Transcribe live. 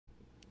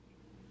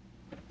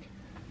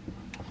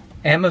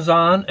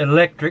Amazon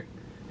electric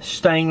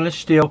stainless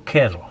steel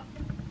kettle.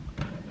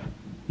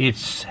 It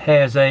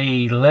has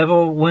a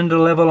level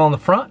window level on the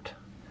front,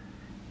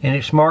 and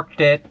it's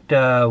marked at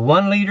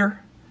 1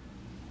 liter,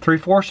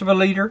 3/4 of a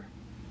liter,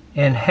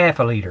 and half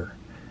a liter.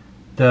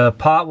 The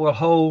pot will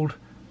hold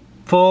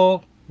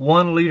full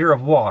 1 liter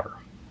of water.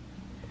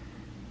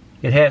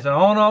 It has an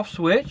on-off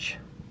switch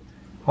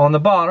on the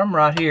bottom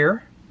right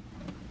here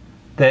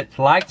that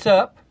lights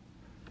up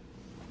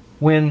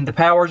when the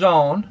power's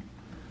on.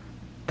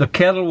 The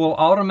kettle will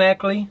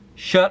automatically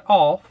shut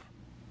off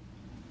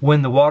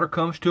when the water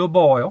comes to a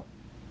boil,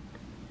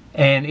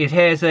 and it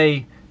has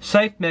a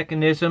safe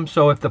mechanism,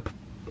 so if the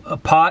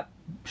pot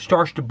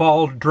starts to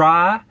boil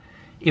dry,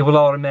 it will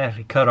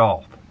automatically cut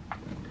off.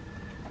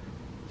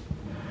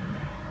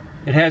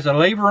 It has a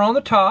lever on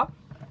the top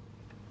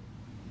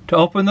to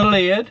open the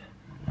lid.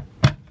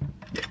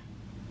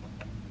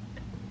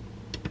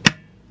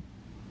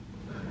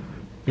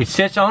 It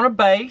sits on a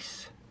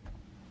base.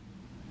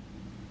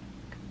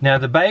 Now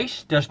the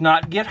base does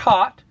not get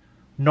hot,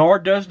 nor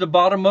does the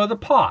bottom of the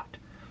pot.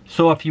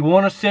 So if you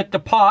want to set the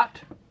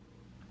pot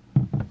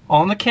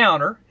on the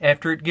counter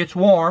after it gets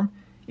warm,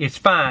 it's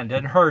fine,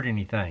 doesn't hurt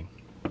anything.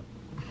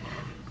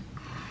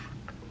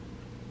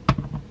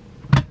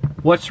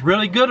 What's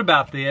really good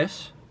about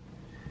this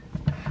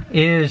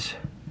is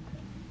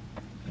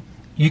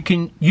you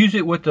can use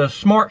it with a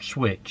smart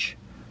switch,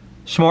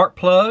 smart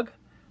plug.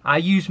 I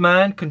use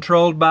mine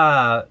controlled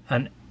by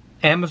an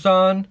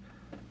Amazon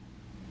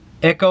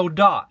Echo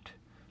Dot.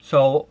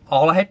 So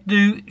all I have to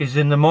do is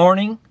in the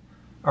morning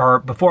or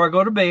before I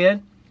go to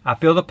bed, I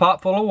fill the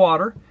pot full of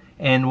water,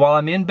 and while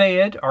I'm in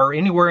bed or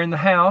anywhere in the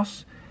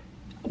house,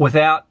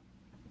 without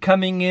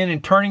coming in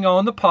and turning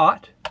on the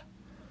pot,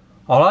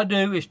 all I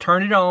do is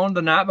turn it on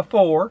the night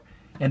before,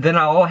 and then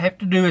all I have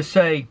to do is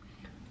say,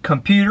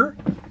 computer,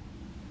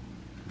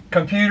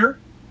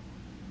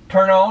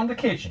 turn on the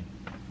kitchen.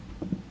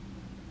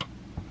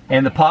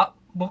 And the pot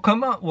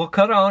will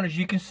cut on, as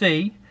you can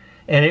see,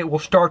 and it will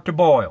start to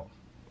boil.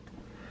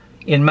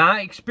 In my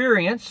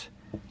experience,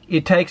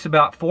 it takes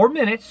about 4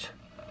 minutes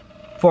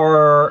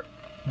for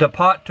the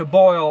pot to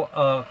boil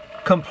a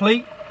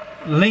complete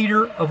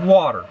liter of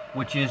water,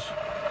 which is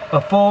a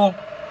full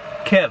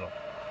kettle.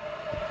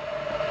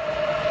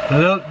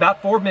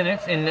 About 4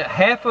 minutes, and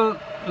half a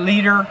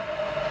liter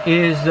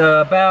is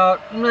about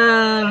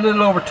a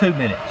little over 2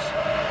 minutes.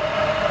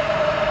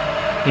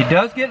 It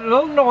does get a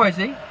little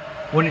noisy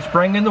when it's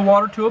bringing the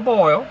water to a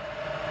boil,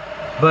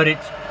 but it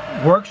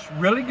works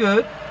really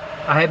good.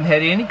 I haven't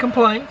had any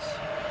complaints.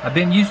 I've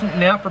been using it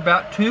now for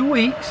about 2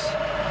 weeks,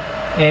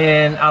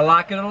 and I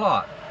like it a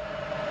lot.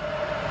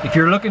 If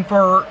you're looking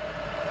for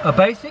a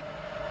basic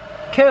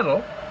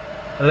kettle,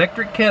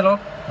 electric kettle,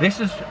 this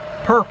is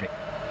perfect.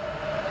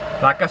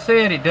 Like I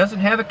said, it doesn't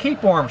have a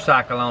keep warm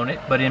cycle on it,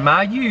 but in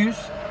my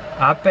use,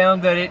 I've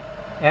found that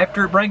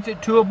after it brings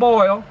it to a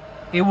boil,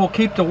 it will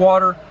keep the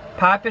water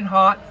piping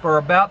hot for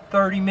about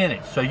 30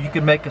 minutes. So you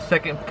can make a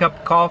second cup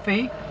of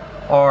coffee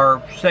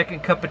or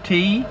second cup of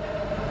tea.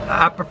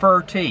 I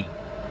prefer tea.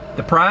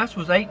 The price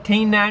was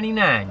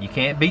 $18.99. You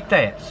can't beat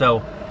that.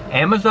 So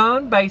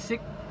Amazon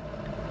Basic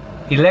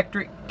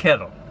Electric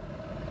Kettle.